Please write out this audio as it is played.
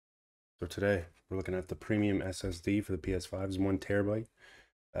So today we're looking at the premium SSD for the PS5. It's 1 terabyte.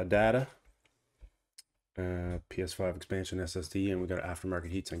 Adata PS5 expansion SSD, and we got an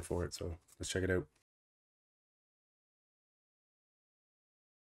aftermarket heatsink for it. So let's check it out.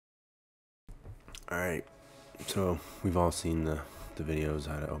 All right. So we've all seen the videos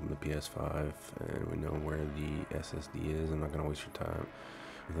how to open the PS5, and we know where the SSD is. I'm not gonna waste your time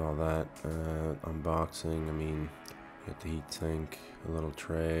with all that unboxing. I mean, you got the heatsink, a little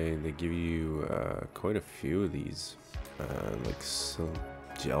tray. They give you quite a few of these,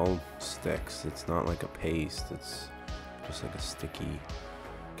 gel sticks. It's not like a paste. It's just like a sticky,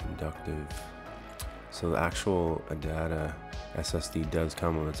 conductive. So the actual Adata SSD does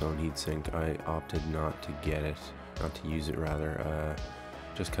come with its own heatsink. I opted not to get it, not to use it rather,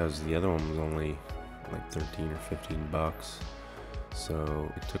 just because the other one was only like 13 or 15 bucks. So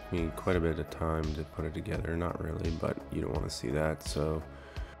it took me quite a bit of time to put it together. Not really, but you don't want to see that. So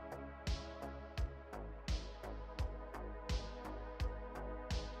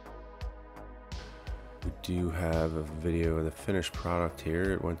we do have a video of the finished product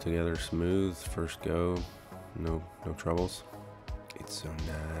here. It went together smooth, first go, no troubles. It's so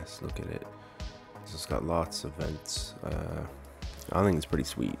nice, look at it. It's got lots of vents. I think it's pretty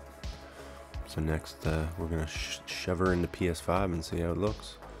sweet. So next we're gonna shove her into PS5 and see how it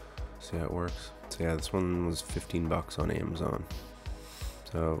looks, see how it works. So yeah, this one was 15 bucks on Amazon.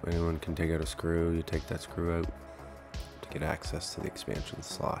 So anyone can take out a screw. You take that screw out to get access to the expansion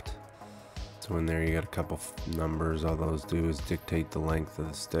slot. So in there you got a couple numbers. All those do is dictate the length of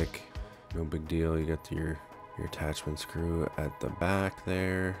the stick. No big deal. You got your attachment screw at the back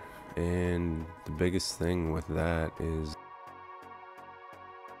there. And the biggest thing with that is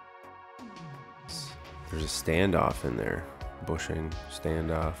there's a standoff in there, bushing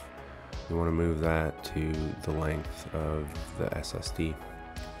standoff. You want to move that to the length of the SSD.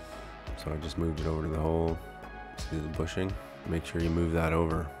 So I just moved it over to the hole. See the bushing? Make sure you move that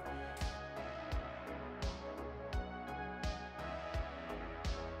over.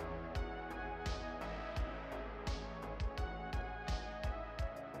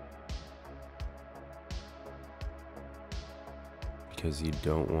 Because you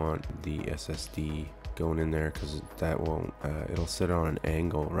don't want the SSD going in there, because that won't, it'll sit on an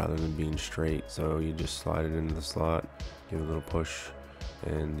angle rather than being straight. So you just slide it into the slot, give it a little push,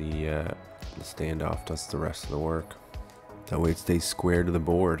 and the standoff does the rest of the work. That way it stays square to the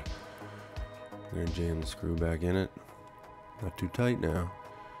board. We're gonna jam the screw back in it. Not too tight now.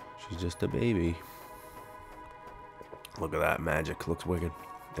 She's just a baby. Look at that magic, looks wicked.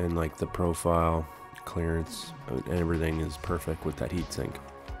 And like the profile, clearance, everything is perfect with that heatsink,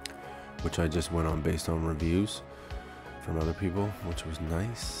 which I just went on based on reviews from other people, which was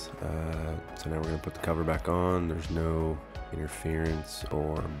nice. So now we're gonna put the cover back on. There's no interference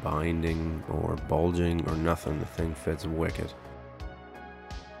or binding or bulging or nothing. The thing fits wicked.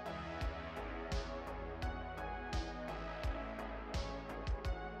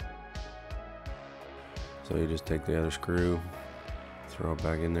 So you just take the other screw, throw it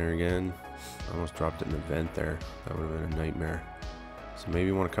back in there again. I almost dropped it in the vent there. That would have been a nightmare. So maybe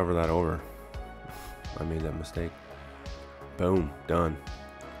you want to cover that over. I made that mistake. Boom, done.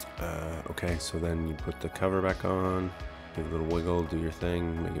 Okay, so then you put the cover back on, give it a little wiggle, do your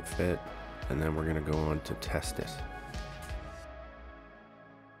thing, make it fit, and then we're gonna go on to test it.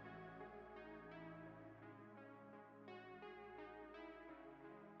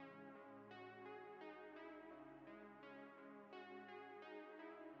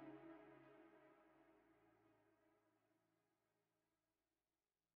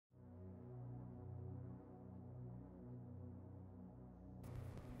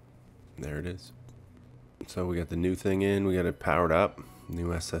 There it is. So we got the new thing in, we got it powered up, new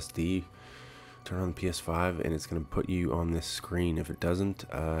SSD. Turn on the PS5 and it's gonna put you on this screen. If it doesn't,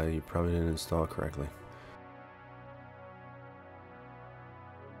 you probably didn't install it correctly.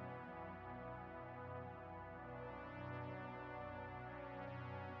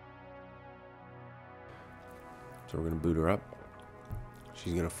 So we're gonna boot her up.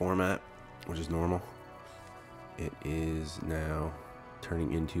 She's gonna format, which is normal. It is now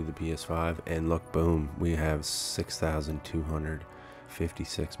turning into the PS5, and look, boom, we have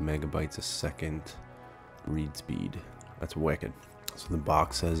 6,256 megabytes a second read speed. That's wicked. So the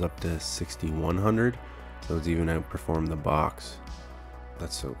box says up to 6,100, so it's even outperformed the box.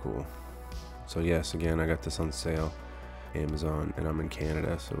 That's so cool. So yes, again, I got this on sale, Amazon, and I'm in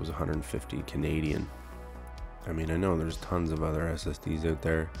Canada, so it was 150 Canadian. I mean, I know there's tons of other SSDs out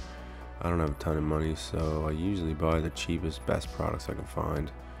there. I don't have a ton of money, so I usually buy the cheapest, best products I can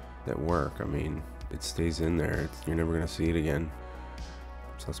find that work. I mean, it stays in there. You're never gonna see it again.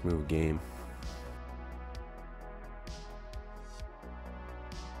 So let's move a game.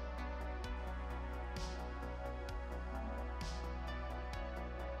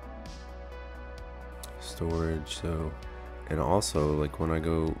 Storage, so, and also like when I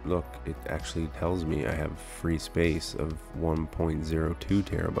go look, it actually tells me I have free space of 1.02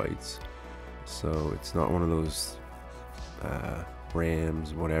 terabytes. So it's not one of those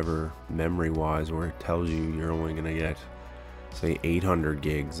RAMs, whatever, memory wise, where it tells you you're only gonna get, say, 800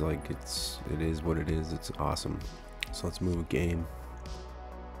 gigs. Like it is what it is. It's awesome. So let's move a game.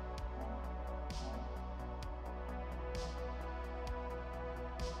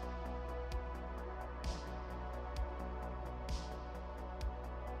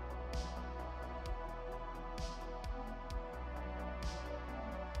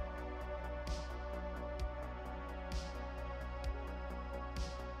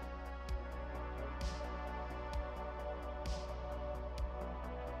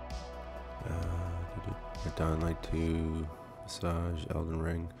 Dying Light 2, Massage, Elden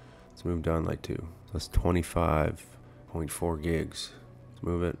Ring. Let's move Dying Light 2. That's 25.4 gigs. Let's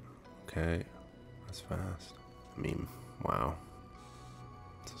move it. Okay, that's fast. I mean, wow.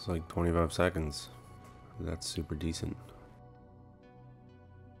 It's like 25 seconds. That's super decent.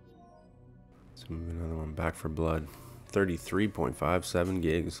 Let's move another one. Back for Blood. 33.57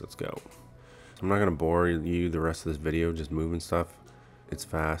 gigs. Let's go. I'm not gonna bore you the rest of this video just moving stuff. It's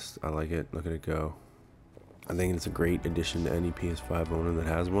fast. I like it. Look at it go. I think it's a great addition to any PS5 owner that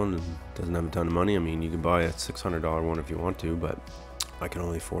has one and doesn't have a ton of money. I mean, you can buy a $600 one if you want to, but I can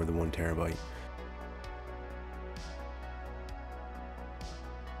only afford the 1 terabyte.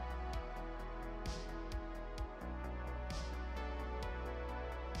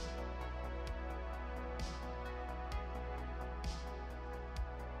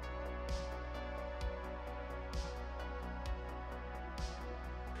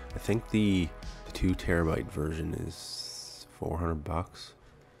 I think the 2 terabyte version is $400.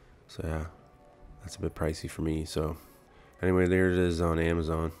 So yeah, that's a bit pricey for me. So anyway, there it is on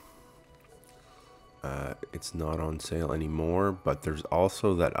Amazon. It's not on sale anymore, but there's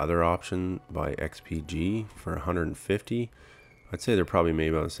also that other option by XPG for 150. I'd say they're probably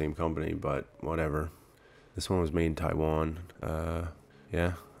made by the same company, but whatever. This one was made in Taiwan.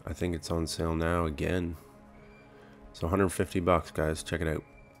 Yeah, I think it's on sale now again. So $150, guys. Check it out.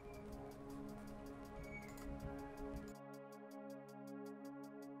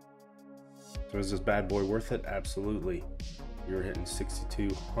 So is this bad boy worth it? Absolutely. You're hitting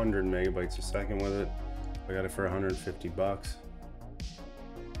 6,200 megabytes a second with it. I got it for 150 bucks.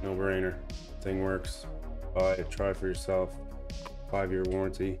 No brainer. Thing works. Buy it, try for yourself. 5-year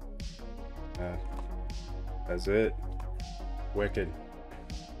warranty. That's it. Wicked.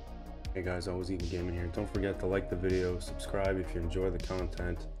 Hey guys, Always Eating Gaming here. Don't forget to like the video, subscribe if you enjoy the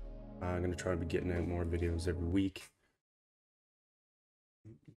content. I'm gonna try to be getting out more videos every week.